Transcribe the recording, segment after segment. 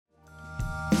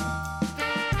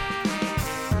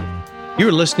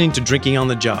You're listening to Drinking on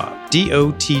the Job,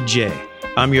 DOTJ.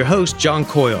 I'm your host, John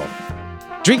Coyle.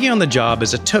 Drinking on the Job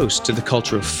is a toast to the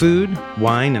culture of food,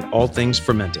 wine, and all things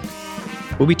fermented.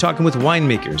 We'll be talking with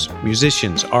winemakers,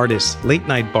 musicians, artists,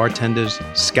 late-night bartenders,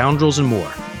 scoundrels, and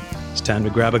more. It's time to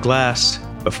grab a glass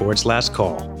before its last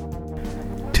call.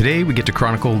 Today, we get to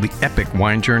chronicle the epic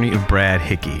wine journey of Brad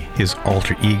Hickey, his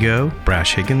alter ego,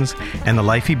 Brash Higgins, and the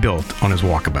life he built on his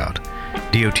walkabout.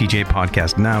 DOTJ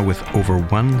podcast now with over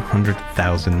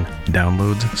 100,000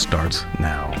 downloads starts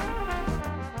now.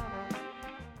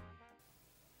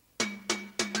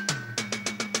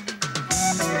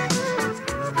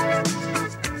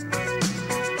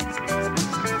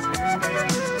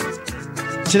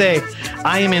 Today,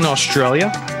 I am in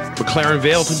Australia, McLaren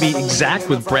Vale to be exact,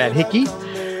 with Brad Hickey,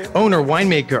 owner,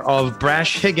 winemaker of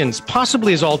Brash Higgins,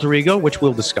 possibly his alter ego, which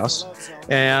we'll discuss,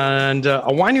 and a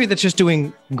winery that's just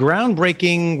doing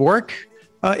groundbreaking work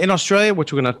in Australia,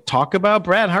 which we're going to talk about.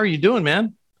 Brad, how are you doing,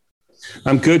 man?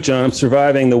 I'm good, John. I'm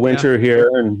surviving the winter here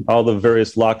and all the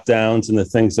various lockdowns and the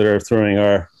things that are throwing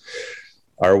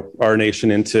our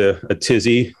nation into a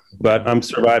tizzy, but I'm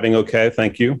surviving okay.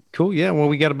 Thank you. Cool. Yeah. Well,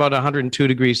 we got about 102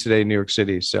 degrees today in New York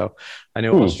City. So I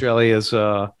know Australia is,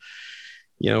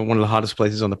 one of the hottest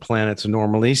places on the planet. So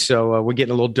normally, we're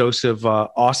getting a little dose of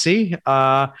Aussie.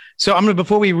 So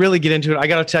before we really get into it, I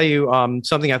got to tell you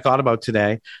something I thought about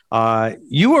today.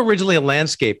 You were originally a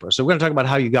landscaper. So we're going to talk about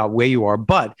how you got where you are.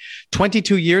 But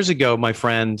 22 years ago, my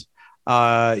friend,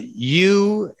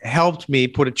 you helped me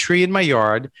put a tree in my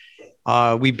yard.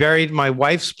 We buried my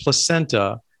wife's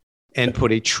placenta and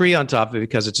put a tree on top of it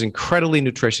because it's incredibly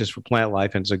nutritious for plant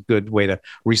life and it's a good way to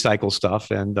recycle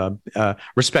stuff and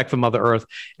respect for Mother Earth.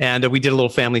 And we did a little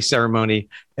family ceremony,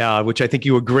 which I think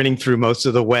you were grinning through most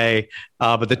of the way.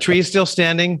 But the tree is still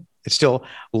standing. It's still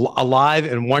alive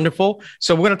and wonderful.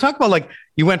 So we're going to talk about,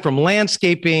 you went from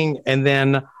landscaping and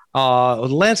then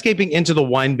landscaping into the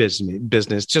wine business.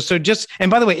 And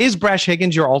by the way, is Brash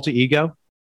Higgins your alter ego?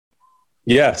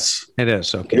 Yes, it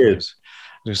is. Okay. It is.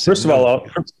 First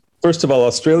of all,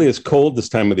 Australia is cold this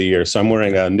time of the year, so I'm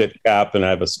wearing a knit cap and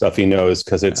I have a stuffy nose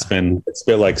because it's been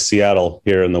like Seattle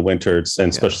here in the winters,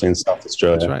 and especially in South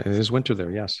Australia. That's right. It is winter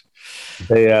there. Yes.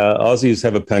 They Aussies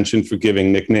have a penchant for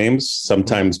giving nicknames,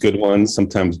 sometimes good ones,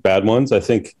 sometimes bad ones. I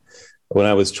think when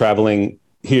I was traveling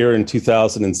here in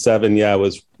 2007, I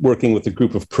was working with a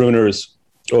group of pruners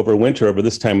over winter, over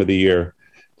this time of the year,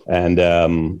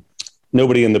 and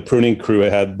nobody in the pruning crew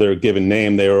had their given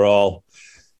name. They were all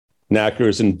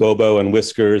knackers and Bobo and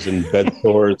Whiskers and bed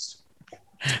sores.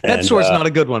 That sore's not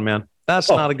a good one, man. That's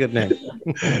not a good name.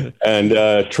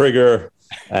 And Trigger.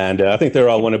 And I think they were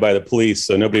all wanted by the police,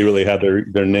 so nobody really had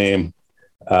their name.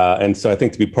 And so I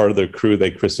think to be part of their crew,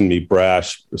 they christened me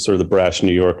Brash, sort of the Brash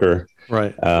New Yorker.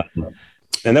 Right.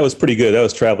 And that was pretty good. I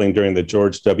was traveling during the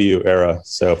George W. era,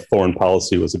 so foreign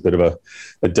policy was a bit of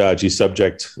a dodgy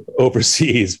subject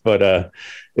overseas, but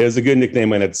it was a good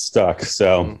nickname and it stuck.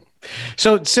 So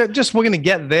just we're going to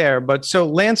get there, but so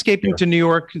landscaping to New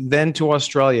York, then to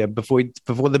Australia before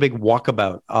the big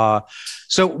walkabout.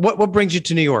 So what brings you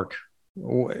to New York?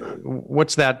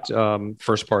 What's that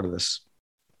first part of this?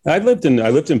 I lived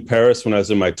in Paris when I was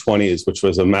in my 20s, which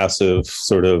was a massive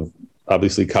sort of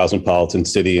obviously cosmopolitan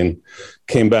city, and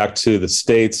came back to the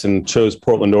States and chose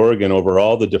Portland, Oregon over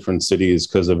all the different cities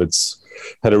because of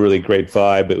had a really great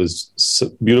vibe. It was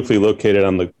beautifully located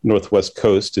on the Northwest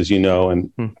coast, as you know,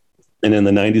 and in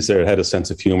the 90s there, it had a sense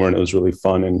of humor and it was really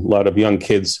fun, and a lot of young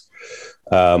kids,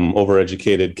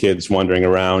 overeducated kids wandering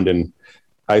around. And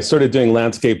I started doing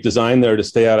landscape design there to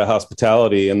stay out of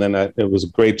hospitality. And then it was a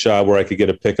great job where I could get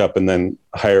a pickup and then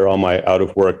hire all my out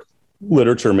of work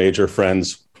literature major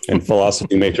friends and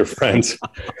philosophy major friends.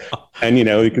 And,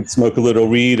 we could smoke a little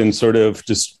weed and sort of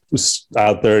just was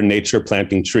out there in nature,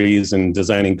 planting trees and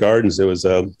designing gardens. It was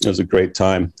a great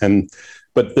time.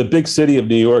 But the big city of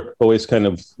New York always kind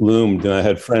of loomed. And I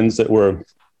had friends that were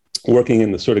working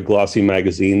in the sort of glossy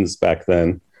magazines back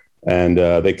then. And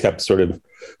they kept sort of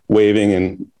waving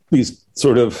and these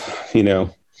sort of,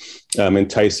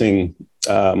 enticing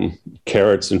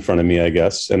carrots in front of me, I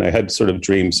guess. And I had sort of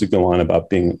dreams to go on about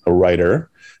being a writer,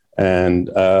 and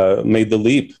made the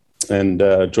leap and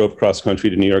drove cross country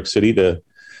to New York City to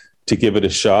give it a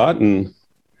shot,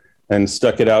 and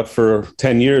stuck it out for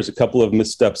 10 years, a couple of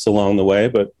missteps along the way,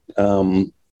 but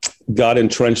got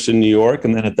entrenched in New York.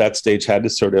 And then at that stage had to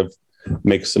sort of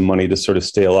make some money to sort of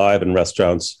stay alive in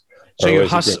restaurants. So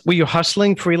were you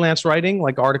hustling freelance writing,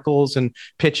 like articles and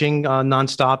pitching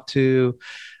nonstop to,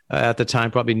 at the time,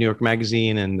 probably New York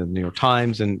Magazine and the New York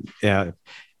Times and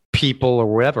People or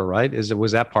whatever, right?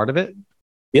 Was that part of it?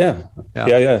 Yeah.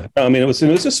 I mean, it was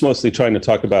just mostly trying to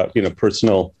talk about,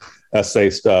 personal essay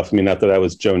stuff. I mean, not that I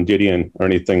was Joan Didion or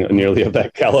anything nearly of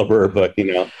that caliber, but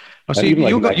Oh, so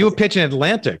you were pitching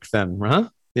Atlantic then, huh?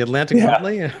 The Atlantic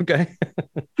Monthly? Okay.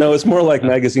 No, it's more like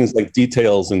magazines like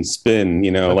Details and Spin,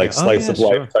 okay. Like slice of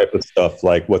life type of stuff.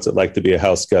 Like what's it like to be a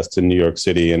house guest in New York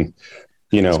City, and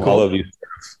cool. All of these.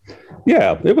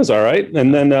 Yeah, it was all right.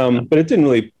 And then, but it didn't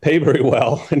really pay very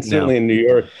well. And certainly in New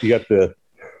York, you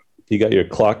got your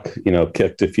clock,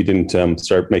 kicked if you didn't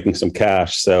start making some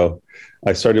cash. So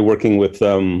I started working with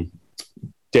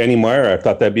Danny Meyer. I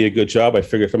thought that'd be a good job. I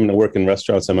figured if I'm going to work in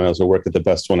restaurants, I might as well work at the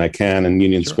best one I can. And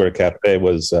Union Square Cafe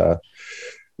was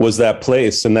that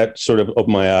place, and that sort of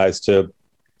opened my eyes to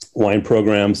wine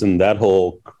programs and that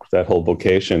whole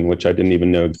vocation, which I didn't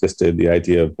even know existed. The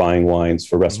idea of buying wines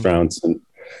for restaurants, and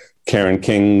Karen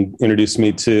King introduced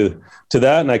me to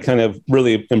that, and I kind of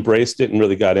really embraced it and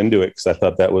really got into it because I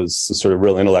thought that was the sort of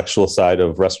real intellectual side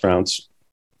of restaurants.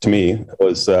 To me, it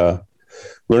was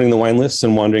learning the wine lists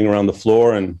and wandering around the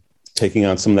floor and taking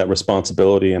on some of that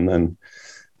responsibility. And then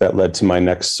that led to my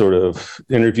next sort of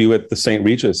interview at the St.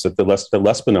 Regis at the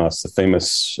L'Espinasse, the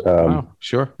famous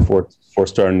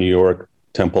four-star New York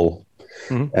temple.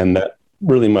 Mm-hmm. And that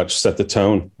really much set the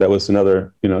tone. That was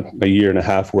another, a year and a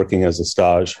half working as a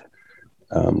stage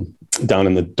down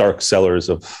in the dark cellars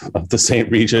of the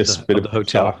St. Regis. Of the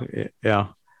hotel. Yeah.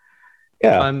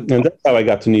 Yeah. And that's how I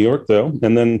got to New York, though.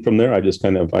 And then from there, I just,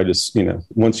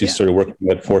 once you started working in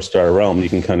that 4-star realm, you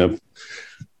can kind of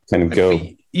go.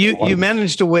 You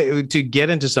managed to get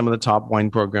into some of the top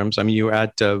wine programs. I mean, you were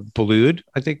at Boulud,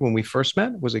 I think, when we first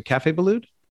met. Was it Cafe Boulud?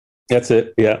 That's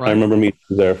it. Yeah. Right. I remember meeting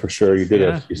you there for sure. You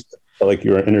did you felt like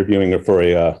you were interviewing her for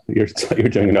you're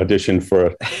doing an audition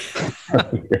for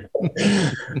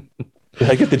did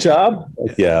I get the job?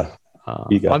 Yeah.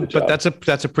 But that's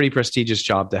a pretty prestigious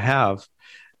job to have.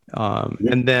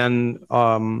 And then,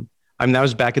 that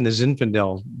was back in the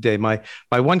Zinfandel day. My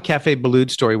one Cafe Boulud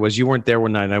story was you weren't there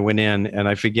one night. And I went in and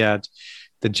I forget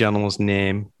the gentleman's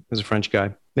name. It was a French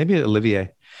guy, maybe Olivier.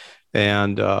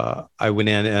 And I went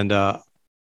in and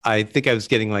I think I was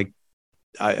getting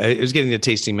I was getting the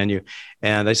tasting menu,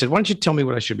 and I said, "Why don't you tell me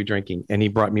what I should be drinking?" And he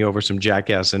brought me over some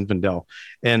Jackass Zinfandel,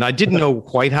 and I didn't know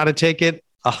quite how to take it.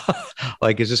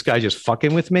 Is this guy just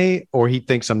fucking with me, or he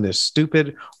thinks I'm this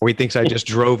stupid, or he thinks I just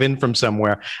drove in from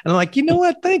somewhere? And I'm like, you know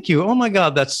what? Thank you. Oh my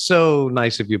God, that's so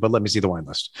nice of you. But let me see the wine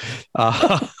list.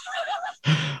 But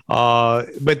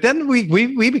then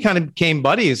we kind of became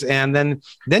buddies, and then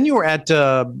you were at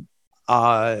David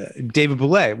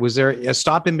Boulud. Was there a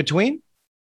stop in between?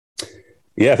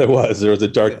 Yeah, there was a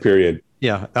dark period.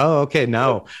 Yeah. Oh, okay.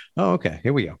 Now. Oh, okay.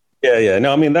 Here we go. Yeah.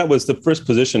 No, I mean, that was the first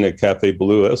position at Cafe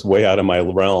Boulud. That was way out of my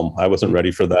realm. I wasn't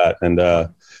ready for that. And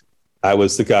I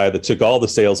was the guy that took all the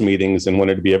sales meetings and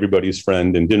wanted to be everybody's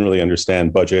friend and didn't really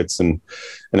understand budgets. And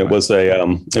it was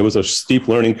a steep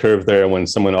learning curve there when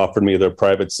someone offered me their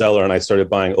private cellar and I started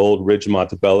buying old Ridge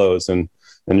Montebellos, and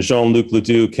Jean-Luc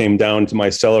Ledoux came down to my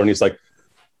cellar and he's like,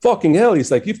 fucking hell.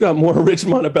 He's like, you've got more Ridge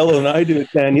Montebello than I do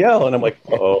at Daniel. And I'm like,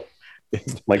 oh,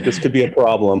 like this could be a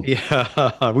problem.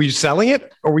 Yeah. Were you selling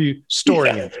it or were you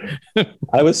storing it?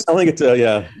 I was selling it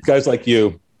to guys like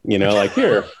you, like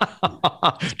here.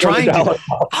 Trying to.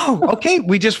 Oh, okay.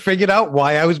 We just figured out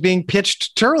why I was being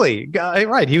pitched Turley.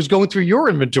 Right. He was going through your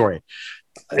inventory.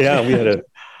 Yeah, we had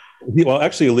well,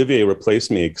 actually, Olivier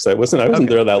replaced me because I wasn't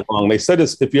there that long. They said,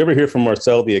 if you ever hear from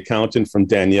Marcel, the accountant from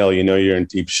Danielle, you're in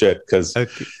deep shit because,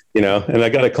 and I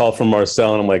got a call from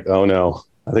Marcel and I'm like, oh no,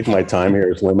 I think my time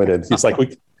here is limited. He's like,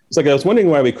 I was wondering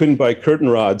why we couldn't buy curtain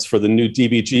rods for the new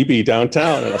DBGB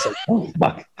downtown. And I was like, oh,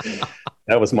 fuck.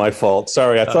 That was my fault.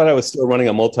 Sorry. I thought I was still running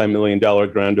a multi-million-dollar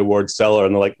Grand Award cellar.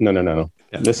 And they're like, no.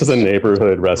 Yeah. This is a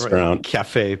neighborhood restaurant. Right.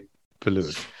 Cafe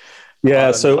Boulud.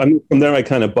 Yeah. So from there, I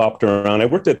kind of bopped around. I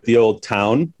worked at the old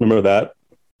Town. Remember that?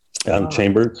 The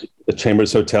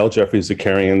Chambers Hotel, Jeffrey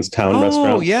Zakarian's Town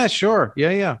restaurant. Oh, yeah, sure.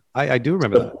 Yeah. I do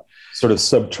remember that. Sort of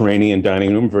subterranean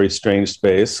dining room, very strange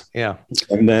space. Yeah.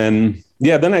 And then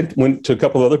I went to a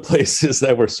couple other places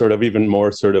that were sort of even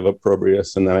more sort of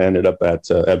opprobrious. And then I ended up at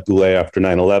Boulud after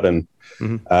 9/11,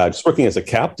 just working as a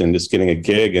captain, just getting a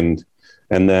gig and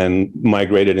then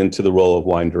migrated into the role of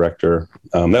wine director.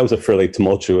 That was a fairly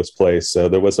tumultuous place. So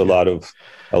there was a lot of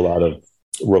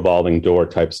revolving door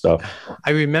type stuff.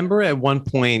 I remember at one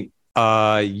point,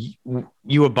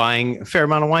 you were buying a fair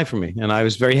amount of wine from me and I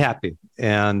was very happy.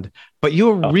 But you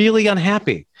were really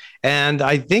unhappy. And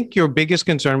I think your biggest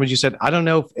concern was you said, I don't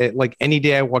know if any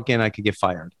day I walk in, I could get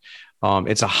fired.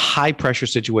 It's a high pressure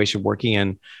situation working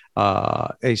in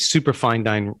a super fine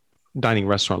dining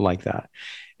restaurant like that.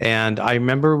 And I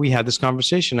remember we had this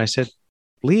conversation. I said,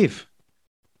 leave,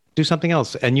 do something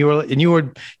else. And you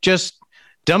were just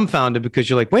dumbfounded because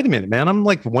you're like, wait a minute, man, I'm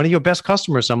like one of your best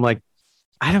customers. I'm like,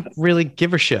 I don't really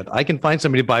give a shit. I can find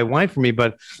somebody to buy wine for me,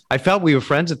 but I felt we were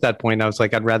friends at that point. I was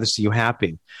like, I'd rather see you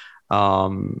happy.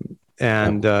 And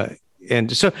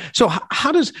so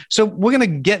we're going to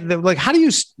get the, like, how do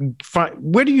you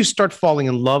where do you start falling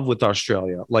in love with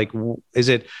Australia? Like, is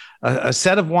it a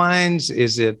set of wines?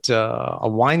 Is it a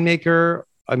winemaker?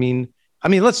 I mean,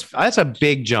 that's a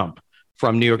big jump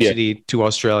from New York City to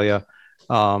Australia.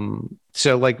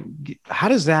 So like, how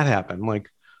does that happen? Like,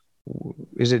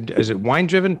 is it wine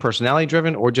driven, personality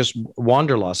driven, or just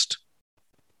wanderlust?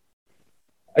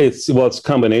 It's a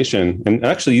combination. And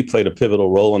actually you played a pivotal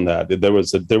role in that.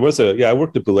 I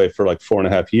worked at Bouley for like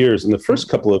 4.5 years, and the first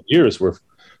couple of years were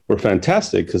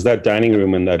fantastic because that dining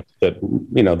room and that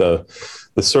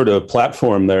the sort of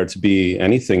platform there to be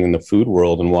anything in the food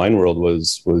world and wine world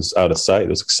was out of sight. It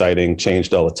was exciting,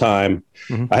 changed all the time.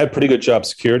 Mm-hmm. I had pretty good job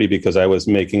security because I was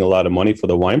making a lot of money for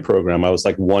the wine program. I was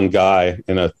like one guy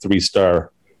in a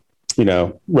 3-star,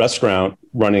 restaurant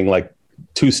running like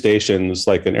 2 stations,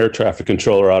 like an air traffic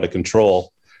controller out of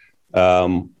control,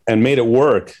 and made it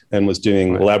work, and was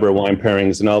doing elaborate wine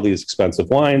pairings and all these expensive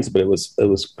wines. But it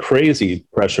was crazy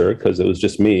pressure because it was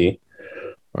just me.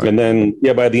 Right. And then,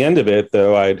 by the end of it,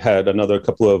 though, I'd had another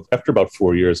after about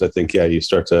 4 years, I think, you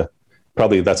start to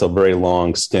that's a very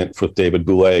long stint with David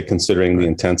Bouley, considering the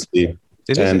intensity.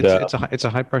 It's a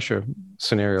high pressure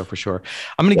scenario for sure.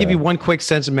 I'm going to give you one quick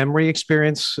sense of memory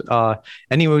experience.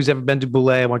 Anyone who's ever been to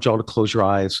Bouley, I want you all to close your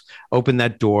eyes, open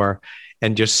that door,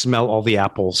 and just smell all the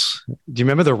apples. Do you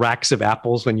remember the racks of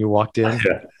apples when you walked in?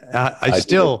 Yeah.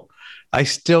 I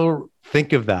still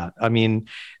think of that. I mean,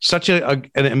 such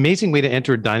an amazing way to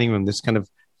enter a dining room. This kind of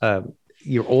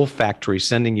your olfactory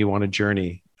sending you on a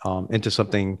journey into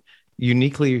something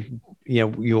uniquely,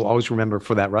 you'll always remember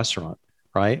for that restaurant,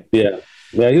 right? Yeah.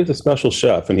 Yeah, he was a special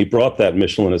chef, and he brought that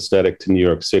Michelin aesthetic to New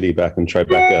York City back in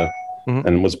Tribeca,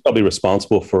 and was probably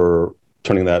responsible for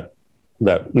turning that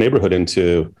neighborhood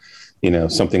into,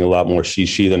 something a lot more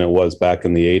shishi than it was back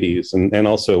in the 80s, and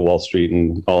also Wall Street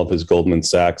and all of his Goldman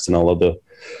Sachs and all of the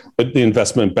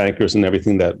investment bankers and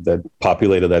everything that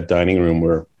populated that dining room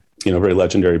were, very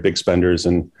legendary big spenders,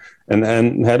 and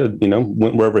had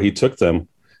went wherever he took them.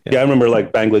 Yeah, I remember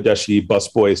like Bangladeshi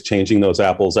busboys changing those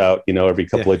apples out, every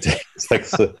couple of days. Like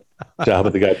the job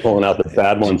of the guy pulling out the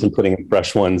bad ones and putting in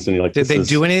fresh ones. And you're like, did they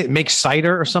do make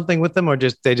cider or something with them, or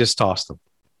they just tossed them?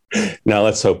 No,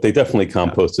 let's hope they definitely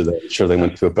composted it. I'm sure they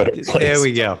went to a better place. There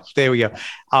we go.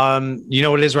 You know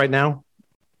what it is right now?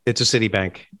 It's a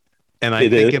Citibank. And I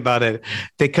think about it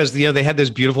because, they had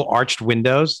those beautiful arched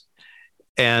windows,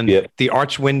 and the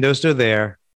arched windows are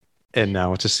there, and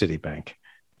now it's a Citibank.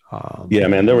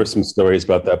 Man, there were some stories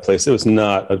about that place. It was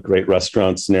not a great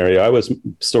restaurant scenario. I was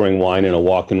storing wine in a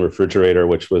walk-in refrigerator,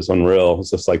 which was unreal. It was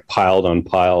just like piled on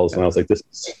piles. And I was like,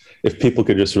 if people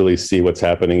could just really see what's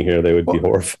happening here, they would be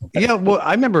horrified. Yeah. Well,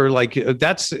 I remember like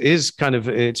it's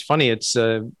funny. It's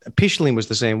Picheline was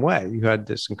the same way. You had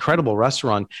this incredible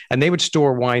restaurant, and they would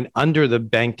store wine under the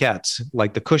banquettes.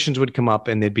 Like the cushions would come up,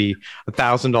 and there'd be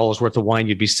 $1,000 worth of wine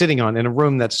you'd be sitting on in a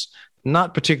room that's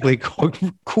not particularly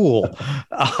cool.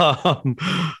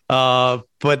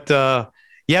 But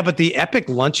the epic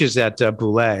lunches at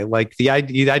Bouley, like the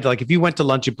idea, like if you went to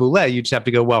lunch at Bouley, you just have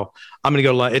to go, well, I'm going to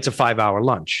go lunch. It's a 5-hour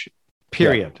lunch,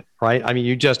 period. Yeah. Right. I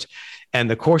mean, and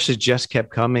the courses just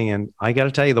kept coming. And I got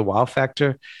to tell you, the wow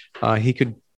factor, he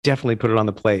could definitely put it on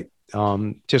the plate.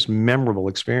 Just memorable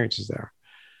experiences there.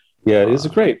 Yeah, it was a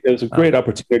great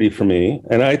opportunity for me.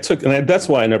 And that's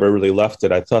why I never really left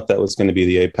it. I thought that was going to be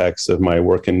the apex of my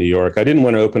work in New York. I didn't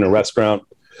want to open a restaurant.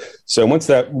 So once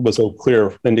that was a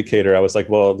clear indicator, I was like,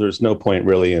 well, there's no point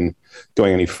really in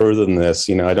going any further than this.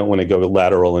 I don't want to go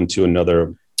lateral into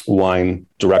another wine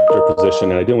director position,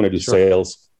 and I didn't want to do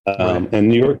sales. And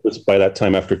New York was, by that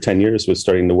time, after 10 years, was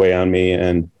starting to weigh on me.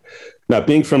 And not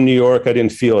being from New York, I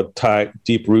didn't feel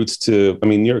deep roots to,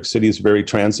 New York City is very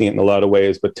transient in a lot of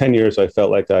ways, but 10 years, I felt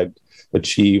like I'd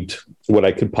achieved what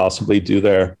I could possibly do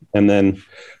there. And then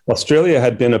Australia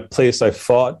had been a place I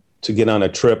fought to get on a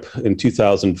trip in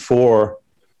 2004.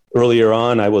 Earlier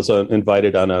on, I was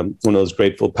invited on one of those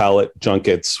Grateful Palate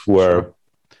junkets where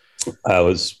I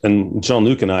was, and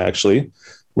Jean-Luc and I actually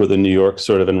were the New York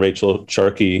sort of, and Rachel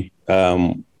Sharkey.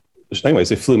 Anyways,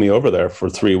 they flew me over there for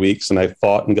 3 weeks, and I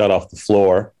fought and got off the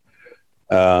floor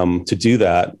to do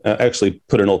that. I actually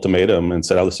put an ultimatum and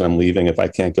said, oh, listen, I'm leaving if I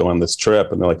can't go on this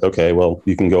trip. And they're like, okay, well,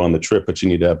 you can go on the trip, but you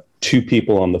need to have 2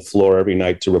 people on the floor every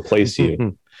night to replace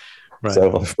you. Right.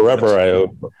 So forever, I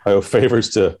owe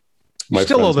favors to my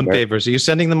Still owe them favors. Are you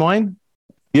sending them wine?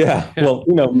 Yeah. Well,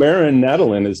 Marin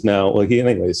Nadolin is now, well, he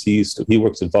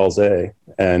works at Valze,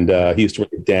 and he used to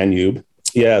work at Danube.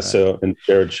 Yeah. Right. So, and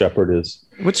Jared Shepard is.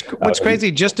 What's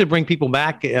crazy, just to bring people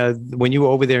back, when you were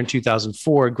over there in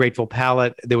 2004, Grateful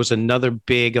Palate, there was another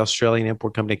big Australian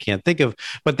import company I can't think of,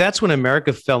 but that's when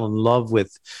America fell in love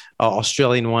with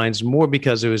Australian wines more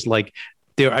because it was like,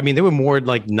 there were more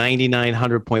like 99,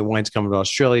 100-point wines coming to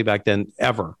Australia back then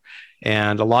ever.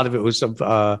 And a lot of it was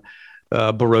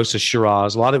Barossa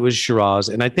Shiraz, a lot of it was Shiraz.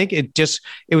 And I think it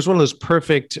was one of those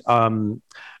perfect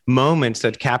moments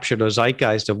that captured a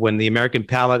zeitgeist of when the American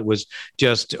palate was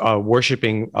just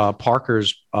worshiping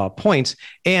Parker's points,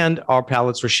 and our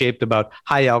palates were shaped about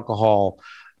high alcohol,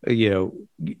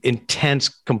 intense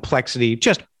complexity,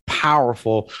 just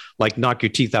powerful, like knock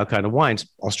your teeth out kind of wines.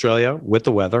 Australia with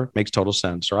the weather makes total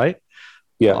sense, right?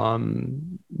 Yeah.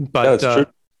 But that's true.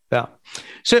 Yeah.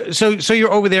 So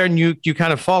you're over there and you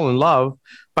kind of fall in love,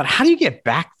 but how do you get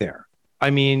back there? I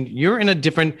mean, you're in a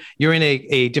different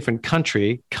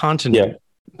country, continent,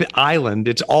 island.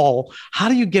 It's all. How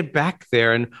do you get back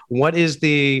there? And what is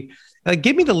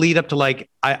give me the lead up to like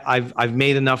I've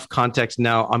made enough context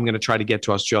now. I'm going to try to get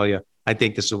to Australia. I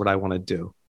think this is what I want to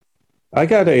do. I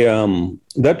got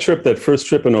that first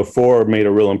trip in 2004 made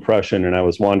a real impression, and I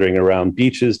was wandering around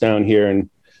beaches down here, and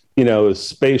it was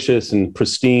spacious and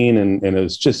pristine, and it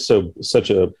was just such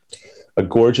a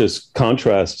gorgeous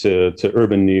contrast to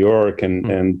urban New York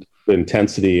and the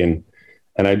intensity. And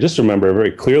I just remember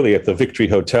very clearly at the Victory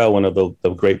Hotel, one of the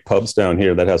great pubs down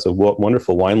here that has a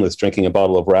wonderful wine list, drinking a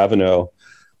bottle of Raveneau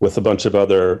with a bunch of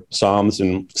other Somms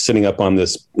and sitting up on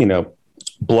this,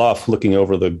 bluff looking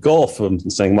over the Gulf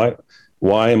and saying,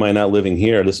 why am I not living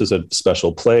here? This is a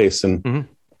special place. And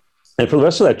and for the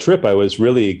rest of that trip, I was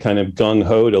really kind of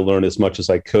gung-ho to learn as much as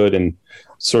I could, and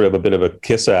sort of a bit of a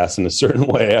kiss ass in a certain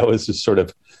way. I was just sort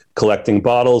of collecting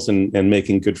bottles and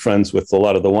making good friends with a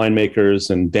lot of the winemakers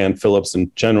and Dan Phillips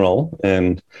in general.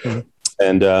 And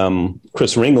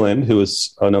Chris Ringland, who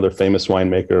was another famous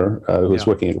winemaker who was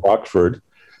working at Rockford.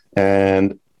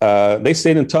 And they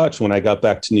stayed in touch when I got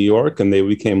back to New York, and they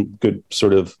became good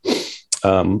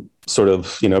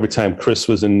every time Chris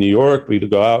was in New York, we'd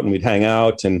go out and we'd hang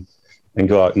out and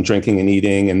go out and drinking and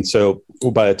eating. And so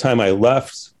by the time I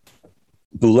left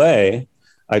Boulay,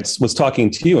 I was talking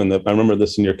to you, and I remember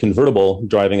this in your convertible,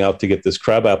 driving out to get this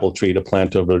crabapple tree to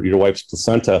plant over your wife's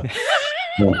placenta.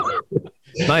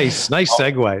 Nice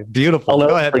segue. Beautiful. I'll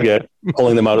never forget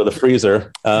pulling them out of the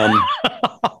freezer on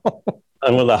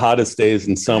one of the hottest days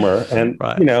in summer. And,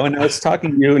 and I was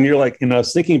talking to you, and you're like, I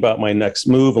was thinking about my next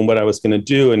move and what I was going to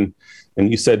do. And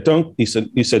you said, don't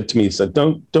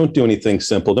do anything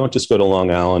simple. Don't just go to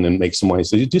Long Island and make some wine.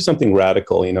 So you do something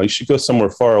radical. You should go somewhere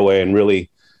far away and really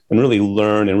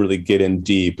learn and really get in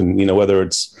deep. And, whether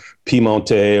it's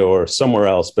Piemonte or somewhere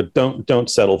else, but don't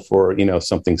settle for,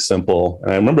 something simple.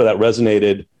 And I remember that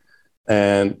resonated.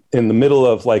 And in the middle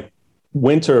of like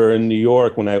winter in New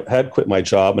York, when I had quit my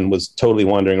job and was totally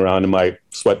wandering around in my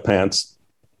sweatpants,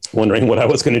 wondering what I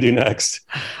was going to do next.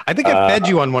 I think I fed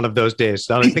you on one of those days.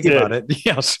 Now that I think about it.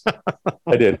 Yes.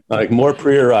 I did. Like, more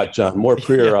Priorat, John, more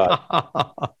Priorat.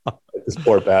 This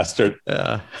poor bastard.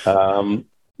 It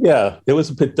was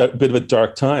a bit of a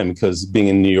dark time, because being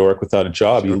in New York without a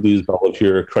job, you lose all of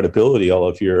your credibility, all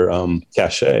of your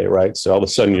cachet, right? So all of a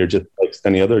sudden you're just like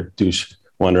any other douche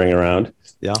wandering around.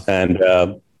 Yeah.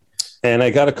 And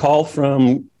I got a call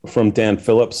from Dan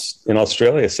Phillips in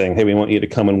Australia saying, hey, we want you to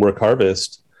come and work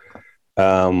Harvest.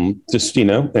 And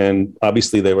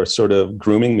obviously they were sort of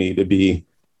grooming me to be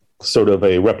sort of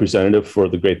a representative for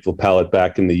the Grateful Palate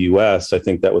back in the US. I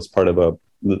think that was part of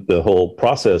the whole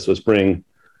process, was bring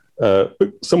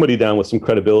somebody down with some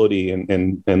credibility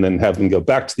and then have them go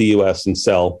back to the US and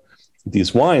sell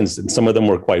these wines. And some of them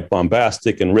were quite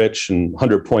bombastic and rich, and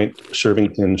 100-point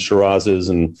Shervington Shirazes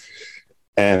and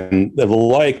the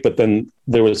like. But then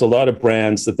there was a lot of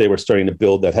brands that they were starting to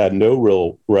build that had no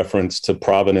real reference to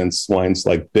provenance, wines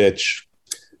like Bitch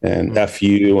and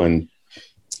FU and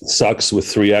Sucks with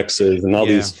 3 X's and all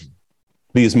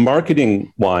these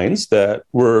marketing wines that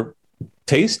were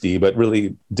tasty, but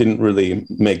really didn't really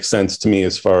make sense to me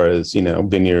as far as,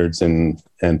 vineyards and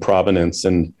provenance.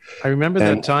 And I remember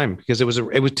that time, because it was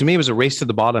to me, it was a race to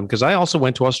the bottom, because I also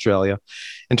went to Australia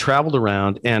and traveled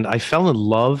around, and I fell in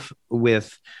love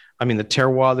with, the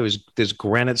terroir. There's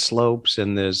granite slopes,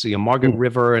 and there's the Margaret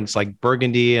River, and it's like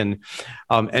Burgundy. And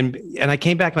I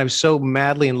came back and I was so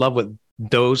madly in love with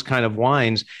those kind of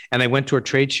wines. And I went to a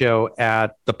trade show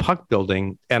at the Puck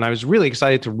Building, and I was really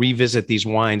excited to revisit these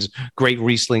wines, great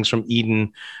Rieslings from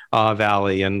Eden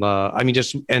Valley. And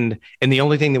and the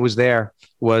only thing that was there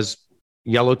was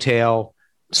Yellowtail,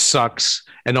 sucks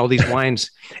and all these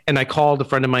wines. And I called a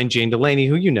friend of mine, Jane Delaney,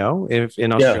 who you know,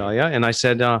 in Australia, and I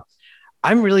said,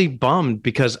 I'm really bummed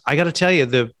because I got to tell you,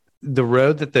 the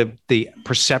road that the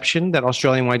perception that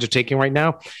Australian wines are taking right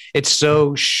now, it's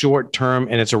so short term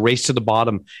and it's a race to the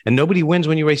bottom, and nobody wins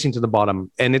when you're racing to the bottom.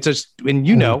 And it's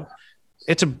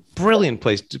it's a brilliant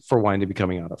place for wine to be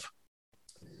coming out of.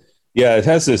 Yeah, it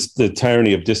has the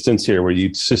tyranny of distance here, where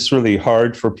it's just really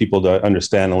hard for people to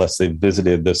understand unless they've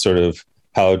visited the sort of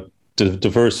how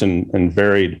diverse and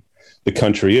varied the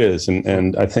country is.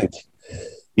 And I think,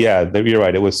 yeah, you're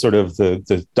right. It was sort of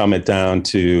the dumb it down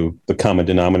to the common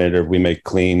denominator. We make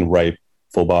clean, ripe,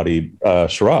 full-bodied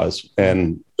Shiraz.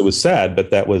 And it was sad, but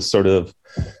that was sort of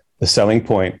the selling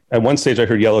point. At one stage, I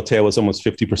heard Yellowtail was almost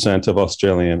 50% of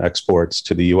Australian exports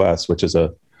to the U.S., which is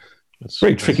a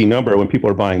very tricky number when people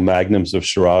are buying magnums of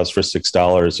Shiraz for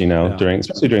 $6,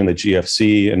 especially during the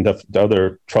GFC and the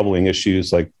other troubling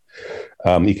issues like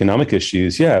economic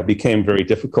issues. Yeah, it became very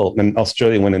difficult. And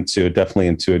Australia went definitely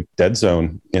into a dead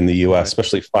zone in the US,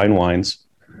 especially fine wines.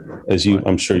 As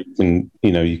I'm sure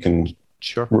you can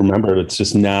sure remember, it's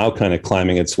just now kind of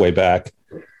climbing its way back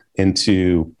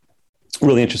into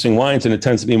really interesting wines. And it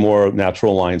tends to be more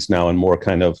natural wines now and more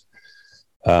kind of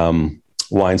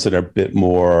wines that are a bit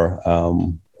more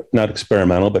not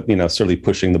experimental, but certainly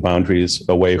pushing the boundaries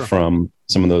away from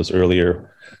some of those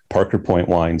earlier Parker Point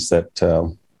wines that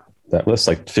was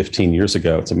like 15 years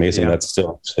ago. It's amazing that's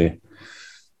still actually.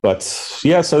 But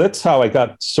yeah, so that's how I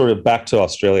got sort of back to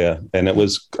Australia, and I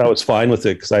was fine with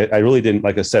it because I really didn't,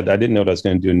 like I said, I didn't know what I was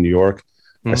going to do in New York.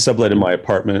 I subletted my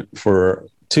apartment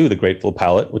to the Grateful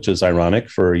Palate, which is ironic,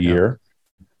 for a year.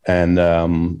 And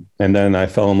then I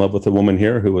fell in love with a woman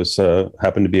here who was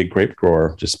happened to be a grape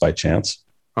grower just by chance.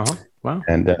 Wow.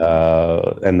 And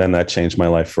then that changed my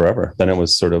life forever. Then it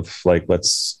was sort of like,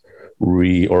 let's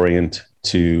reorient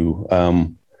to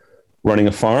running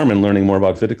a farm and learning more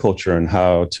about viticulture and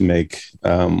how to make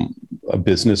a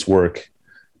business work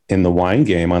in the wine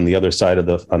game on the other side of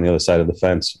the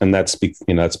fence. And that's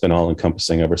been all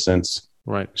encompassing ever since.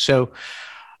 Right.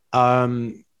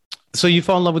 So you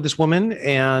fall in love with this woman,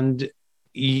 and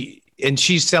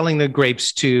she's selling the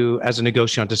grapes as a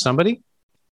negotiant to somebody?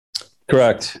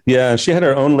 Correct. Yeah. She had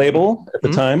her own label at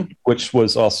the time, which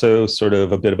was also sort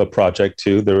of a bit of a project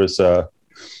too. There was a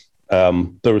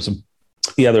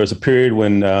period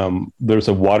when there was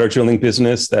a water drilling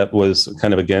business that was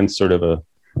kind of, again, sort of a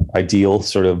ideal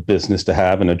sort of business to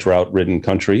have in a drought ridden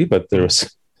country. But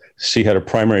she had a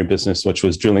primary business, which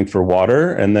was drilling for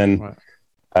water. And then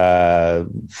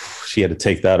she had to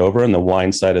take that over, and the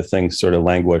wine side of things sort of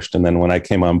languished. And then when I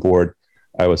came on board,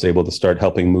 I was able to start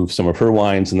helping move some of her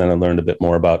wines. And then I learned a bit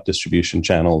more about distribution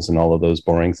channels and all of those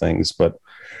boring things. But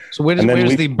so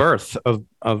where's the birth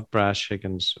of Brash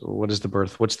Higgins? What is the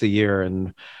birth? What's the year?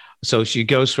 And so she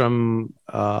goes from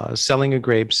selling her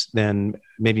grapes, then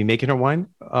maybe making her wine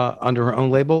under her own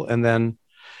label. And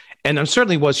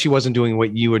certainly she wasn't doing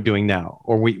what you are doing now,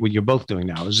 or what you're both doing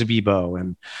now, Zabibo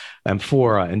and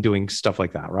Amphora, and doing stuff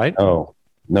like that, right? Oh,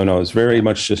 no. It's very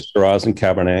much just Shiraz and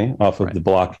Cabernet off of the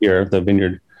block here, the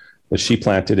vineyard that she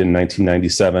planted in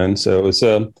 1997. So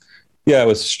it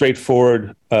was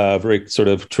straightforward, very sort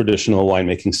of traditional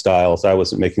winemaking styles. I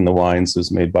wasn't making the wines; it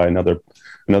was made by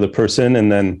another person.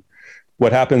 And then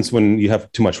what happens when you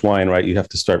have too much wine, right? You have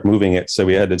to start moving it. So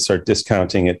we had to start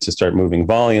discounting it to start moving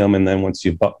volume. And then once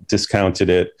you've discounted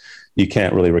it, you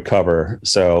can't really recover.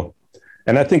 So,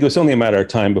 and I think it was only a matter of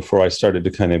time before I started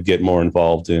to kind of get more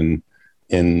involved in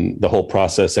the whole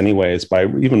process anyways.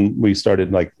 We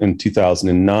started like in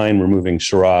 2009, removing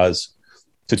Shiraz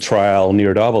to trial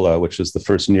Near d'Avola, which was the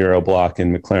first Nero block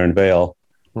in McLaren Vale.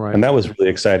 Right. And that was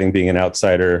really exciting, being an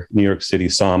outsider. New York City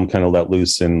Somm kind of let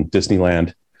loose in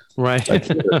Disneyland. Right.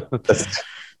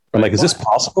 I'm like, is this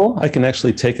possible? I can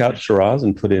actually take out Shiraz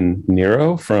and put in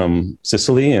Nero from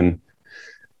Sicily. And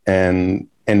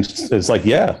it's like,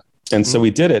 yeah. And so we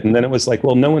did it. And then it was like,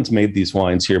 well, no one's made these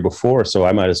wines here before, so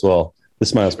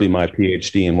this might be my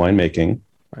PhD in winemaking.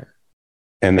 Right.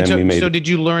 And then so did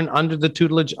you learn under the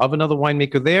tutelage of another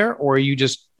winemaker there, or you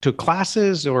just took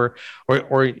classes, or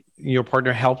your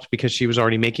partner helped because she was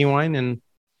already making wine? And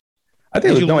I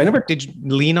think did you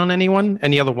lean on any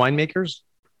other winemakers?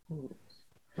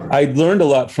 I learned a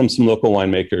lot from some local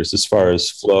winemakers as far as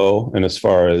flow and as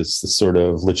far as the sort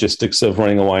of logistics of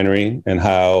running a winery, and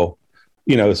how,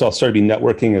 it's all started to be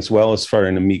networking as well, as far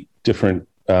as to meet different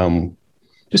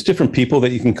people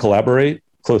that you can collaborate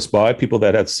close by, people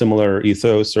that had similar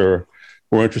ethos or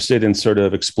were interested in sort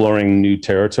of exploring new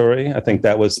territory. I think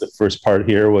that was the first part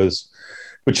here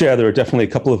but yeah, there were definitely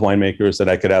a couple of winemakers that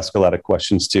I could ask a lot of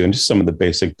questions to, and just some of the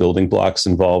basic building blocks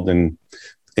involved in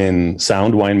in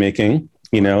sound winemaking,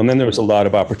 and then there was a lot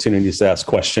of opportunities to ask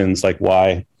questions like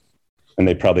why, and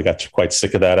they probably got quite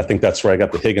sick of that. I think that's where I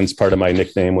got the Higgins part of my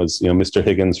nickname was, Mr.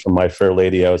 Higgins from My Fair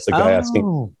Lady. I was the guy asking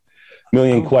a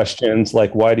million questions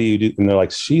like, why do you do? And they're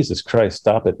like, Jesus Christ,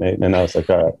 stop it, mate. And I was like,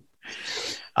 all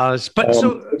right.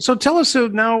 So tell us, so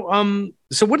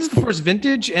what is the first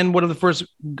vintage and what are the first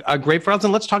grape varieties?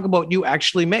 And let's talk about what you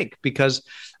actually make, because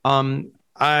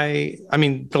I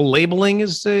mean, the labeling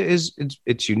is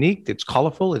it's unique, it's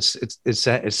colorful, it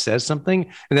says something,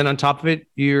 and then on top of it,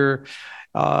 you're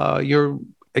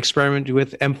experimenting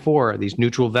with M4, these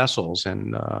neutral vessels,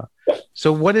 and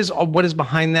so what is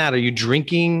behind that? Are you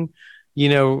drinking,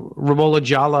 Ribolla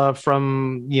Gialla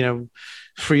from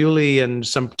Friuli and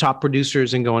some top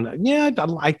producers and going, yeah,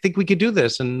 I think we could do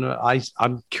this, and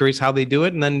I'm curious how they do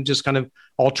it, and then just kind of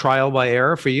all trial by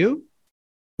error for you?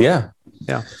 Yeah,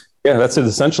 that's it.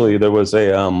 Essentially, there was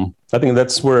I think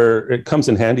that's where it comes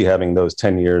in handy, having those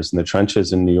 10 years in the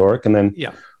trenches in New York, and then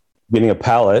getting a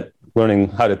palate, learning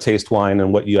how to taste wine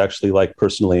and what you actually like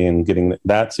personally, and getting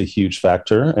that's a huge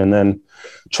factor. And then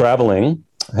traveling,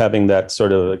 having that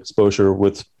sort of exposure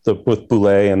with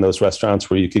Boulay and those restaurants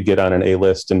where you could get on an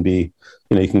A-list and be,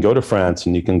 you can go to France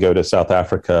and you can go to South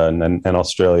Africa and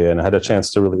Australia. And I had a chance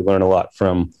to really learn a lot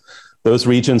from those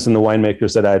regions and the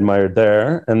winemakers that I admired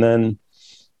there. And then,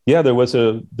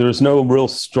 there's no real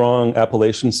strong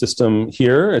appellation system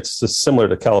here. It's similar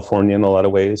to California in a lot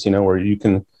of ways, where you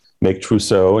can make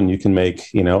Trousseau and you can make,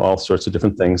 all sorts of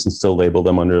different things and still label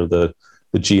them under the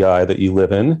GI that you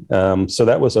live in. So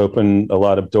that was open a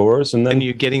lot of doors. And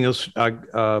you're getting those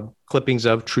clippings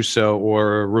of Trousseau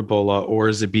or Ribolla or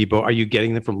Zabibbo. Are you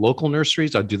getting them from local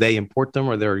nurseries, or do they import them,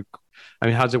 or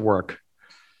how does it work?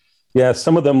 Yeah,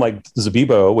 some of them, like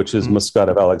Zabibbo, which is Muscat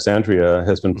of Alexandria,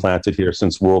 has been planted here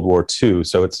since World War II.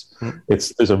 So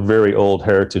there's a very old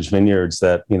heritage vineyards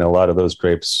that, a lot of those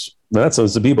grapes,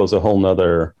 Zabibbo is a whole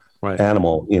nother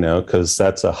animal, because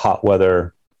that's a hot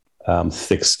weather,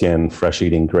 thick skin, fresh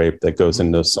eating grape that goes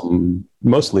into some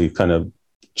mostly kind of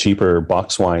cheaper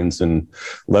box wines and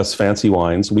less fancy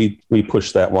wines. We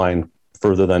push that wine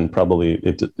further than probably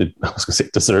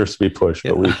it deserves to be pushed,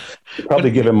 but we probably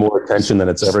give it more attention than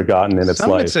it's ever gotten in its life.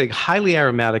 Some would say highly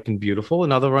aromatic and beautiful.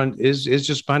 Another one is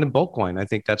just kind of bulk wine. I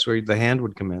think that's where the hand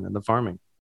would come in and the farming.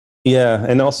 Yeah,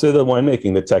 and also the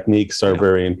winemaking, the techniques are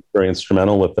very, very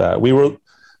instrumental with that.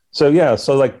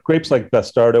 So like grapes like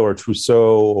Bastardo or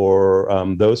Trousseau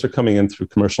or those are coming in through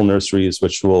commercial nurseries,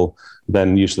 which will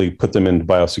then usually put them into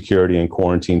biosecurity and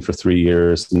quarantine for 3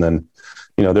 years. And then,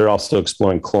 they're also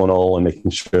exploring clonal and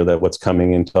making sure that what's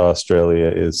coming into Australia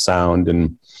is sound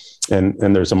and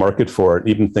there's a market for it.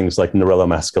 Even things like Nerello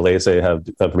Mascalese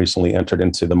have recently entered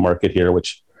into the market here,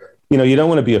 which, you don't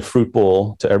want to be a fruit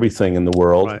bowl to everything in the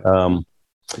world.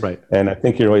 Right. And I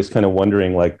think you're always kind of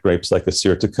wondering, like grapes like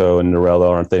Assyrtiko and Nerello,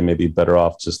 aren't they maybe better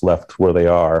off just left where they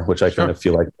are, which I kind of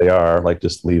feel like they are, like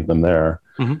just leave them there.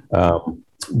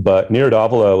 But Nero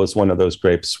d'Avola was one of those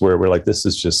grapes where we're like, this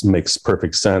is just makes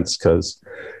perfect sense because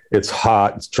it's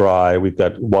hot, it's dry. We've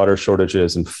got water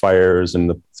shortages and fires, and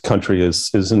the country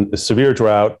is in a severe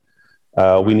drought.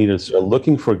 We needed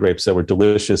looking for grapes that were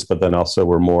delicious, but then also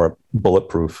were more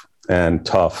bulletproof and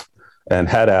tough and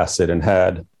had acid and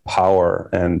had power.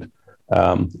 And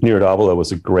Nero d'Avola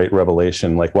was a great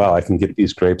revelation. Like, wow, I can get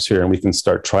these grapes here and we can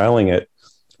start trialing it,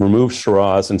 remove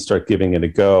Shiraz and start giving it a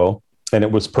go. And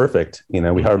it was perfect.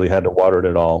 We hardly had to water it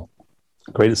at all.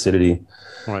 Great acidity.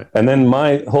 Right. And then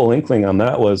my whole inkling on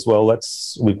that was, well,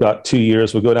 we've got 2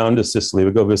 years. We'll go down to Sicily.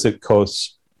 We'll go visit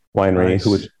Kos Winery,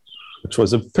 which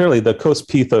was the Kos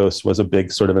Pithos was a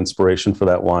big sort of inspiration for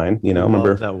that wine.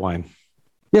 Remember that wine?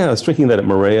 Yeah, I was drinking that at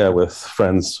Maria with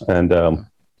friends, and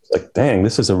like, dang,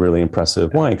 this is a really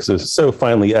impressive wine because it was so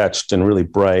finely etched and really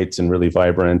bright and really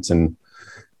vibrant. And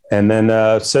then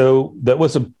so that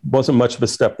wasn't much of a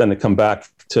step then to come back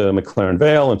to McLaren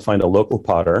Vale and find a local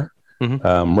potter,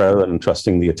 rather than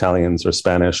trusting the Italians or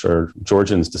Spanish or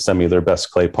Georgians to send me their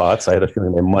best clay pots. I had a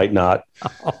feeling they might not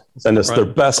send us their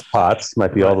best pots,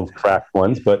 might be all the cracked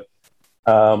ones. But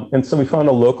and so we found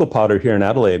a local potter here in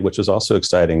Adelaide, which was also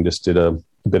exciting. Just did a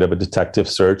bit of a detective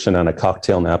search, and on a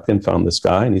cocktail napkin found this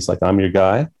guy, and he's like, "I'm your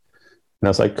guy." And I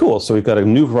was like, cool. So we've got a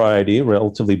new variety,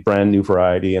 relatively brand new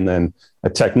variety, and then a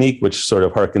technique which sort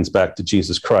of harkens back to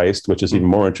Jesus Christ, which is even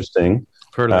more interesting.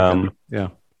 Heard of it. Yeah.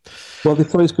 Well,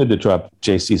 it's always good to drop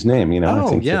JC's name, Oh, I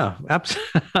think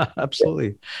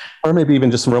absolutely. Or maybe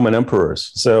even just Roman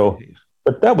emperors. So,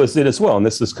 but that was it as well. And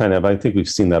this is kind of, I think we've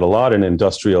seen that a lot in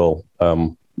industrial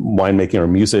winemaking or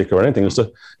music or anything.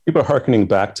 So people are harkening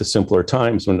back to simpler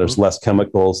times when there's less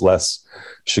chemicals, less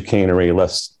chicanery,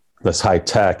 less high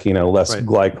tech, less Right.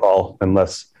 glycol and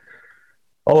less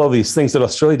all of these things that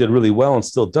Australia did really well and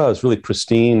still does, really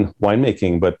pristine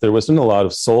winemaking. But there wasn't a lot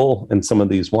of soul in some of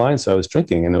these wines I was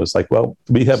drinking. And it was like, well,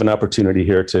 we have an opportunity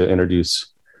here to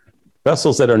introduce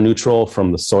vessels that are neutral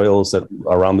from the soils that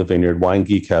are around the vineyard. Wine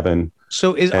Geek Heaven.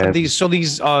 So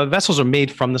these vessels are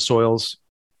made from the soils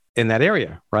in that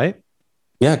area, right?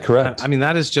 Yeah, correct. I mean,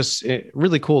 that is just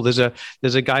really cool. There's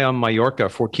a guy on Mallorca,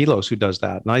 4 Kilos, who does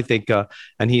that, and I think,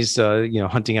 and he's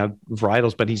hunting out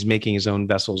varietals, but he's making his own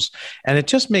vessels, and it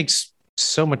just makes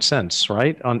so much sense,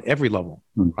 right, on every level,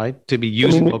 right, to be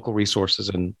using local resources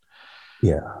and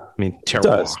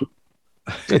terroir.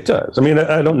 It does. I mean,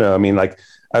 I don't know. I mean, like,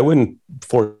 I wouldn't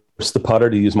force the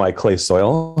potter to use my clay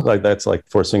soil. Like, that's like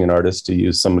forcing an artist to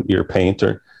use some of your paint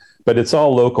but it's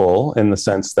all local in the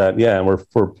sense that,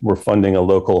 we're funding a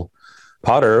local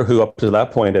potter who up to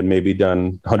that point had maybe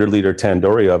done 100-liter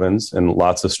tandoori ovens and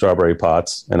lots of strawberry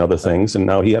pots and other things. And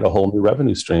now he had a whole new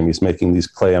revenue stream. He's making these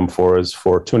clay amphores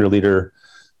for 200-liter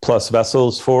plus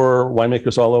vessels for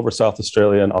winemakers all over South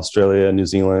Australia and New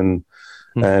Zealand.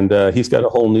 And he's got a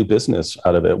whole new business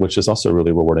out of it, which is also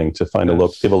really rewarding to find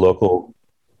give a local.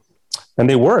 And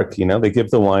they work, they give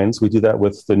the wines. We do that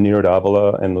with the Nero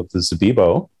d'Avola and with the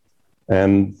Zabibo.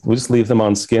 And we just leave them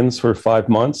on skins for 5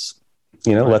 months,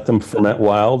 let them ferment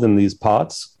wild in these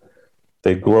pots.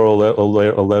 They grow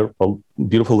a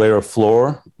beautiful layer of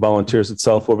floor, volunteers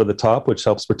itself over the top, which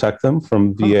helps protect them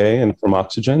from VA and from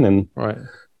oxygen.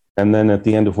 And then at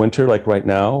the end of winter, like right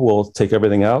now, we'll take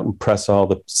everything out and press all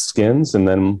the skins and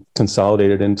then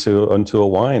consolidate it into a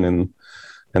wine.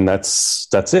 And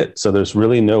that's it. So there's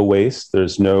really no waste.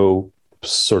 There's no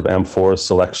sort of amphora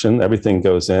selection. Everything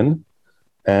goes in.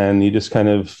 And you just kind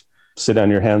of sit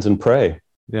on your hands and pray.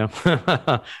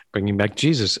 Yeah, bringing back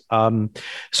Jesus. So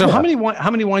how many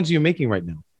wines are you making right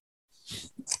now?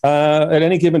 At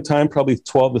any given time, probably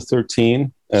 12 to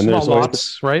 13. And small there's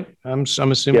lots, right? I'm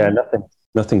assuming. Yeah,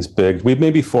 nothing's big. We've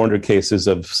maybe 400 cases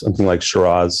of something like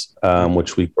Shiraz,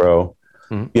 which we grow.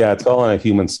 Mm-hmm. Yeah, it's all on a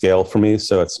human scale for me,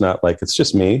 so it's not like it's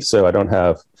just me. So I don't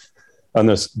have on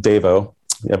this Devo.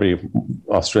 Every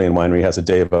Australian winery has a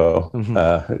Devo.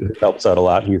 Mm-hmm. It helps out a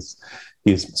lot. He's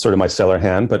sort of my cellar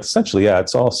hand, but essentially,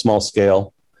 it's all small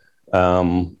scale.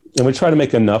 And we try to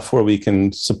make enough where we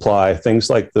can supply things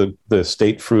like the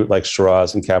state fruit, like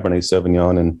Shiraz and Cabernet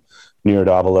Sauvignon and Nero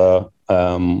d'Avola.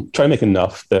 Try to make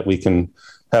enough that we can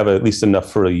have at least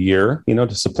enough for a year,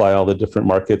 to supply all the different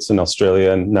markets in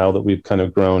Australia. And now that we've kind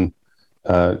of grown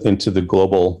into the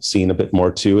global scene a bit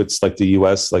more too, it's like the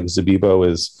US, like Zabibo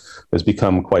has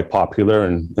become quite popular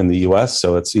in the US.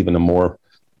 So it's even a more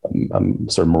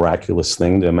sort of miraculous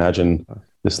thing to imagine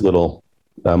this little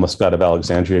Muscat of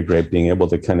Alexandria grape being able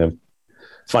to kind of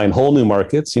find whole new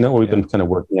markets. We've been kind of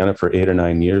working on it for 8 or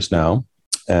 9 years now.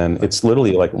 And it's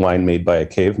literally like wine made by a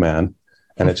caveman.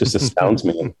 And it just astounds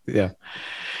me. Yeah.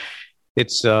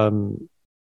 It's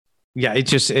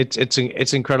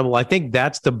it's incredible. I think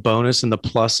that's the bonus and the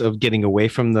plus of getting away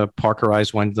from the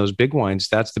Parkerized wine, those big wines.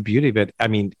 That's the beauty of it. I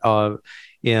mean,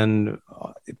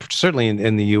 certainly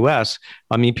in the US,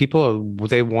 I mean,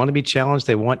 they want to be challenged.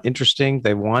 They want interesting.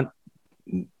 They want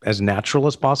as natural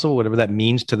as possible, whatever that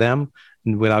means to them,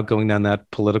 without going down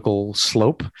that political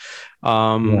slope.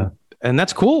 And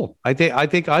that's cool. I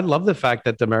think I love the fact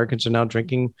that the Americans are now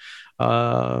drinking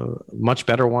much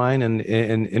better wine and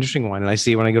interesting wine. And I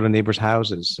see it when I go to neighbors'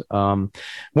 houses.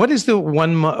 What's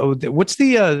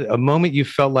the moment you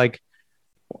felt like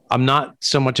I'm not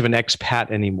so much of an expat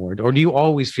anymore? Or do you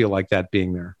always feel like that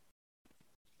being there?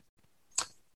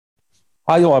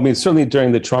 I mean, certainly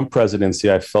during the Trump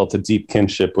presidency, I felt a deep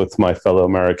kinship with my fellow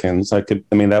Americans.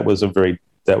 That was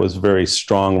a very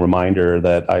strong reminder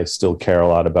that I still care a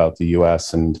lot about the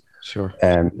U.S. and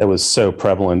it was so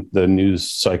prevalent. The news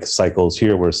cycles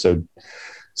here were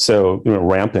so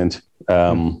rampant,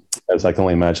 as I can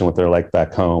only imagine what they're like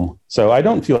back home. So I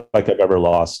don't feel like I've ever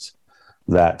lost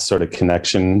that sort of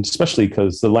connection, especially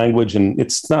because the language, and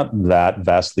it's not that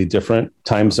vastly different.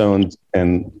 Time zones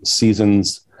and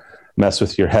seasons mess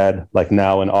with your head. Like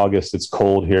now in August, it's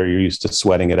cold here. You're used to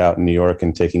sweating it out in New York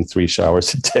and taking 3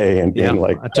 showers a day and being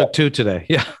I took 2 today.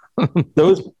 Yeah.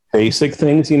 Those basic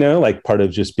things, like part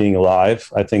of just being alive,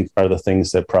 I think are the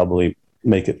things that probably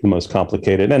make it the most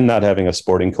complicated, and not having a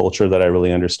sporting culture that I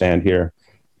really understand here.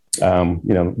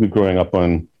 We're growing up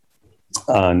on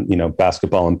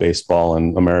basketball and baseball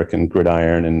and American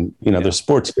gridiron and, there's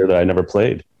sports here that I never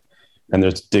played. And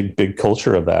there's big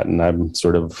culture of that. And I'm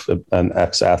sort of an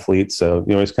ex-athlete. So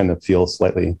you always kind of feel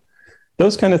slightly,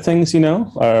 those kind of things,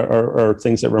 are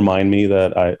things that remind me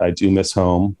that I do miss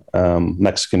home.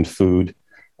 Mexican food,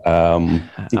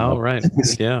 Right.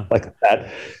 Yeah. Like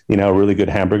that, really good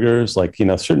hamburgers, like,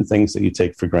 certain things that you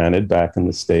take for granted back in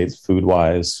the States, food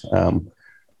wise.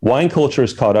 Wine culture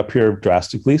is caught up here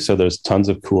drastically. So there's tons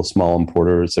of cool small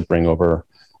importers that bring over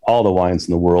all the wines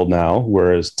in the world now,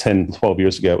 whereas 10, 12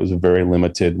 years ago, it was very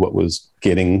limited what was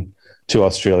getting to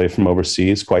Australia from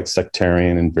overseas, quite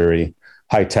sectarian and very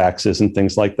high taxes and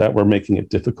things like that. We're making it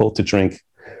difficult to drink,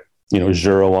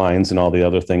 Jura wines and all the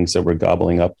other things that we're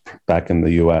gobbling up back in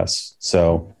the US.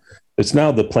 So it's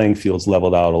now the playing field's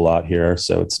leveled out a lot here.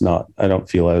 So it's not, I don't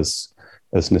feel as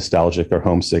nostalgic or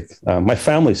homesick. My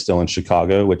family's still in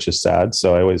Chicago, which is sad.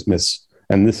 So I always miss,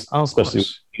 and this, especially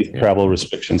with travel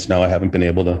restrictions now, I haven't been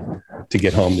able to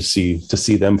get home to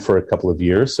see them for a couple of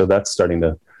years. So that's starting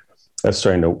to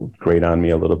grate on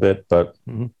me a little bit, but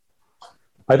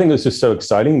I think it's just so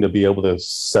exciting to be able to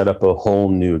set up a whole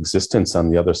new existence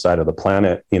on the other side of the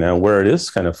planet, where it is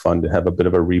kind of fun to have a bit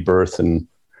of a rebirth and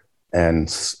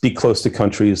be close to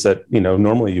countries that,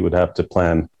 normally you would have to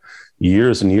plan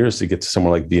years and years to get to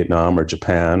somewhere like Vietnam or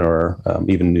Japan or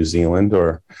even New Zealand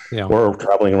or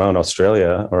traveling around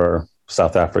Australia or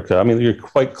South Africa. I mean, you're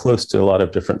quite close to a lot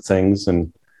of different things.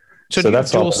 And so do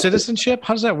that's dual citizenship.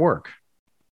 How does that work?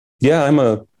 Yeah, I'm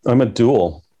a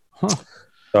dual. Huh.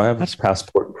 So I have a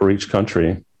passport for each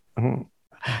country.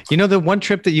 The one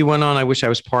trip that you went on, I wish I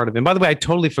was part of. And by the way, I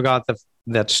totally forgot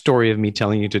that story of me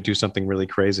telling you to do something really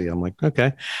crazy. I'm like,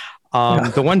 okay.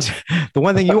 The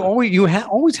one thing you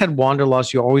always had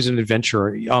wanderlust. You're always an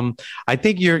adventurer. I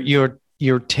think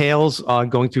your tales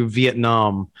going through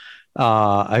Vietnam,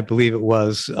 I believe it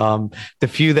was the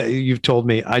few that you've told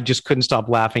me, I just couldn't stop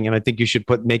laughing. And I think you should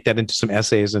make that into some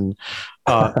essays and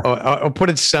or put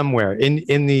it somewhere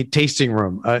in the tasting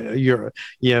room, your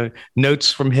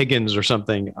notes from Higgins or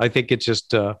something. I think it's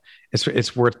just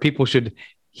it's worth, people should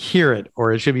hear it,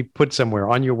 or it should be put somewhere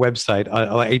on your website,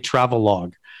 a travel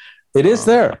log. It is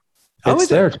there. It's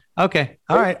there. Okay.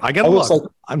 All right. I got to look. Like,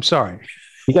 I'm sorry.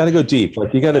 You got to go deep.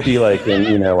 Like, you got to be like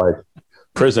in, like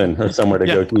prison or somewhere to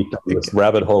go deep in this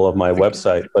rabbit hole of my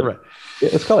website. But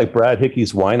it's called like Brad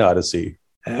Hickey's Wine Odyssey.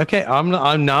 Okay.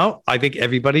 I'm now. I think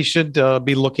everybody should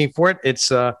be looking for it. It's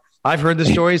I've heard the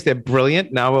stories. They're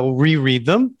brilliant. Now I'll reread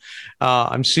them.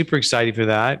 I'm super excited for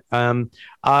that. I'm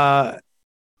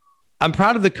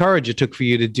proud of the courage it took for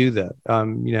you to do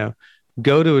that.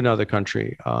 Go to another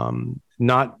country,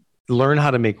 not learn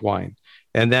how to make wine.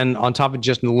 And then on top of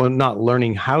just not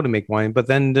learning how to make wine, but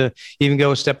then to even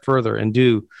go a step further and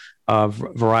do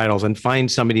varietals and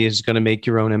find somebody who's going to make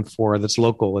your own M4 that's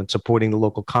local and supporting the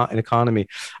local economy.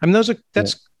 I mean,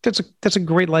 that's a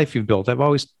great life you've built. I've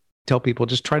always tell people,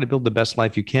 just try to build the best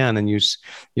life you can. And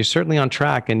you're certainly on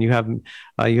track, and you have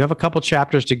a couple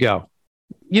chapters to go.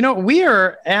 We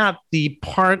are at the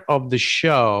part of the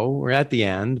show, we're at the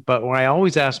end, but where I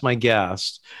always ask my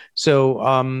guests.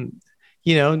 So,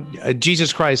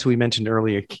 Jesus Christ, who we mentioned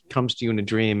earlier, comes to you in a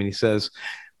dream and he says,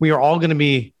 we are all going to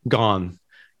be gone.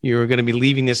 You're going to be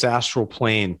leaving this astral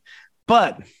plane,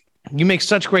 but you make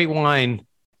such great wine,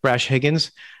 Brash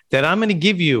Higgins, that I'm going to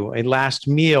give you a last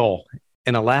meal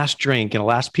and a last drink and a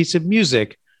last piece of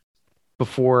music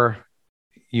before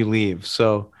you leave.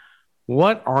 So,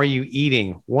 what are you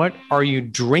eating? What are you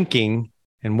drinking?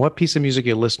 And what piece of music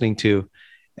you're listening to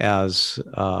as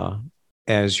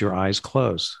your eyes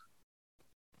close?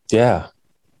 Yeah.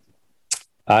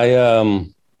 Well,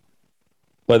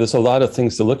 there's a lot of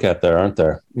things to look at there, aren't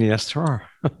there? Yes, there are.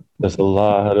 There's a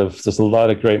lot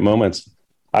of great moments.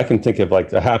 I can think of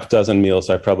like a half dozen meals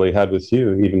I probably had with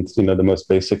you, even, the most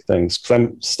basic things. 'Cause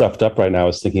I'm stuffed up right now. I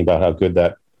was thinking about how good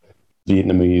that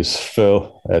Vietnamese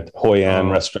pho at Hoi An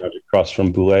restaurant across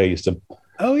from Boulet used to.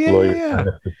 Oh yeah.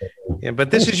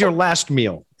 But this is your last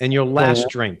meal and your last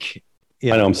drink.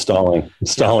 Yeah. I know I'm stalling.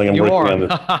 I'm working on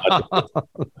this.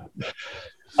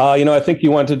 I think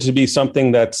you wanted to be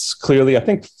something that's clearly, I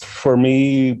think for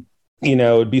me,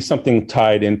 it'd be something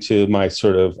tied into my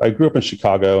I grew up in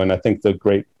Chicago, and I think the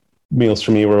great meals for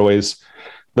me were always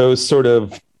those sort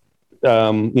of,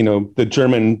 the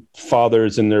German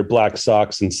fathers in their black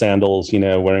socks and sandals,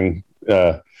 wearing,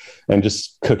 and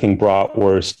just cooking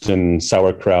bratwurst and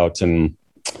sauerkraut and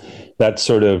that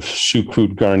sort of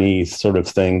choucroute garni sort of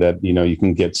thing that, you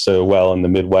can get so well in the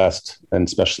Midwest, and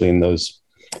especially in those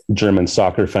German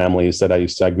soccer families that I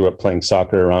grew up playing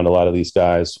soccer around a lot of these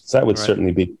guys. So that would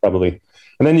certainly be probably,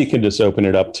 and then you can just open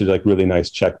it up to like really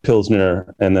nice Czech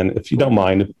Pilsner. And then if you don't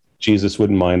mind, if Jesus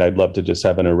wouldn't mind, I'd love to just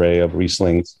have an array of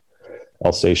Rieslings,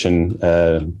 Alsatian,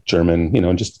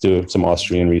 German, just do some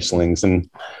Austrian Rieslings. And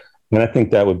I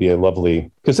think that would be a lovely,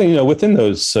 because then, within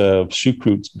those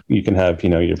choucroutes, you can have,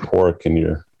 your pork and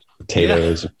your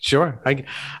potatoes. Yeah, sure.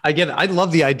 I get it. I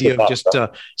love the idea of just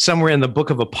somewhere in the book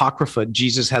of Apocrypha,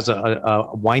 Jesus has a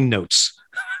wine notes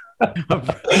of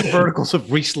verticals of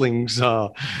Rieslings,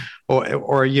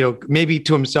 or maybe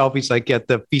to himself, he's like at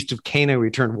the Feast of Cana, where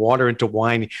he turned water into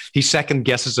wine. He second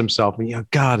guesses himself, and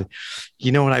God,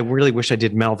 what? I really wish I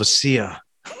did Malvasia.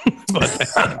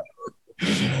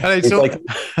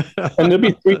 And there'd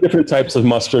be 3 different types of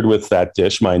mustard with that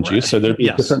dish, mind you. So there'd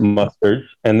be different mustard,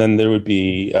 and then there would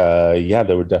be,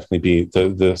 there would definitely be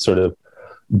the sort of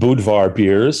Budvar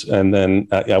beers, and then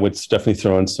I would definitely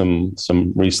throw in some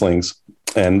Rieslings,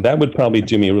 and that would probably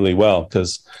do me really well,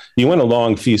 because you want a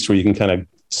long feast where you can kind of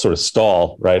sort of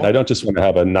stall, right? I don't just want to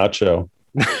have a nacho.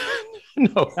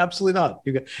 No, absolutely not.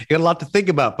 You got a lot to think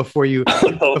about before you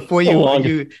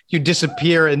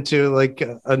disappear into like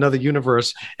another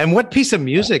universe. And what piece of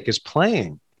music is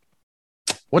playing?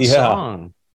 What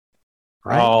song?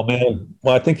 Right? Oh man!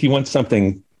 Well, I think you want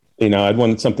something. I'd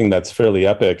want something that's fairly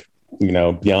epic.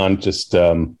 Beyond just.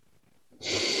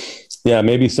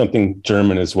 Maybe something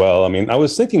German as well. I mean, I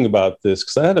was thinking about this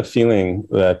because I had a feeling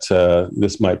that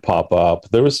this might pop up.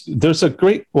 There's a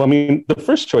great. Well, I mean, the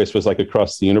first choice was like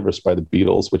 "Across the Universe" by the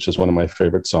Beatles, which is one of my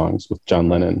favorite songs with John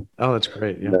Lennon. Oh, that's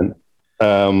great. Yeah.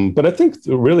 But I think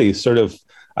really sort of,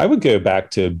 I would go back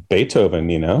to Beethoven.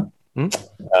 I don't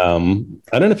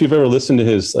know if you've ever listened to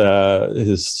his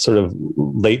sort of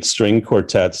late string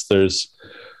quartets. There's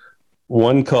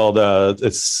one called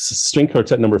it's String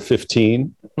Quartet number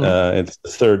 15. It's the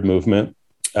 3rd movement,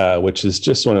 which is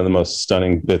just one of the most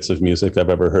stunning bits of music I've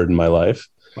ever heard in my life.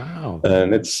 Wow!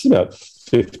 And it's about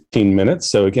 15 minutes.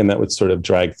 So again, that would sort of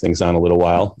drag things on a little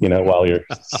while, while you're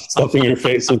stuffing your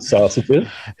face with sausages.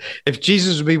 If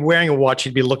Jesus would be wearing a watch,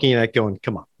 he'd be looking at it going,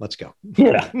 "Come on, let's go."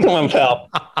 Yeah, come on, pal.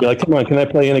 You're like, "Come on, can I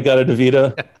play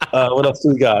In-A-Gadda-Da-Vida? What else do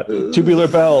we got? Tubular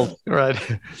Bells." Right.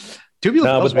 Tubular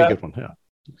Bells would be a good one. Yeah.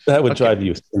 That would drive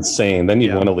you insane. Then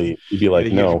you'd want to leave. You'd be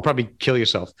like, no. You'd probably kill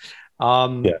yourself.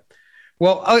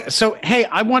 Well, so, hey,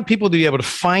 I want people to be able to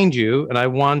find you, and I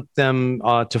want them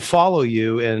to follow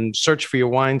you and search for your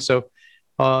wine. So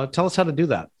tell us how to do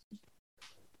that.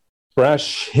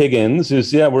 Brash Higgins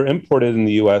is, we're imported in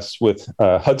the U.S. with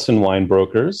Hudson Wine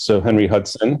Brokers. So Henry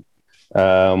Hudson,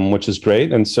 which is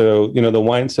great. And so, the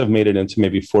wines have made it into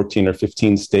maybe 14 or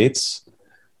 15 states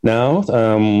now.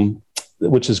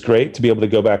 Which is great to be able to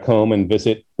go back home and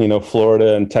visit,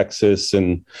 Florida and Texas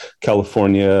and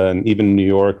California and even New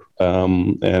York,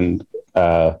 and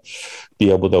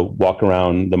be able to walk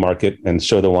around the market and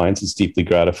show the wines. It's deeply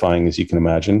gratifying, as you can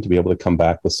imagine, to be able to come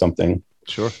back with something.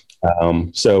 Sure.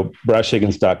 So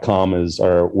brashhiggins.com is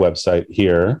our website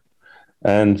here.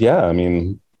 And I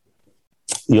mean,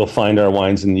 you'll find our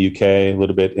wines in the UK, a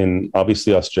little bit in,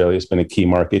 obviously Australia has been a key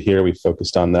market here. We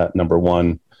focused on that number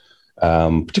one.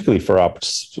 Particularly for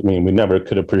we never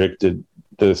could have predicted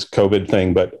this COVID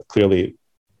thing, but clearly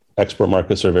export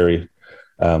markets are very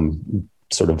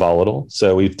sort of volatile.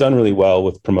 So we've done really well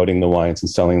with promoting the wines and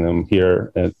selling them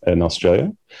here in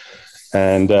Australia.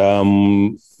 And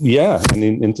and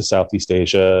into Southeast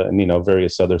Asia, and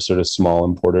various other sort of small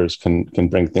importers can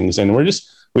bring things in.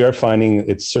 We are finding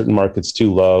it's certain markets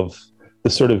too love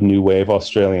the sort of new wave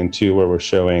Australian too, where we're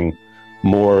showing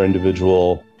more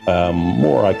individual,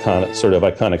 more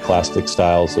iconoclastic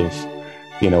styles of,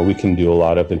 we can do a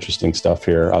lot of interesting stuff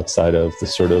here outside of the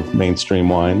sort of mainstream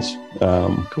wines.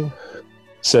 Cool.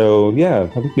 So I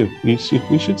think we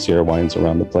should see our wines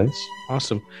around the place.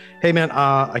 Awesome. Hey man,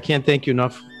 I can't thank you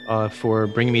enough for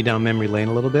bringing me down memory lane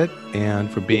a little bit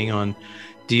and for being on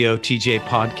DOTJ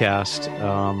podcast.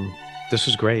 This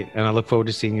was great, and I look forward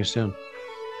to seeing you soon.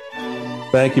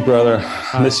 Thank you, brother.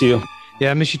 Miss you.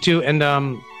 Yeah, I miss you too. And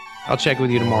I'll check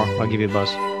with you tomorrow. I'll give you a buzz.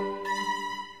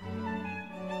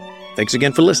 Thanks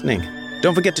again for listening.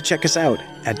 Don't forget to check us out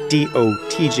at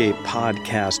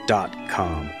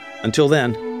dotjpodcast.com. Until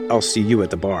then, I'll see you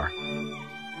at the bar.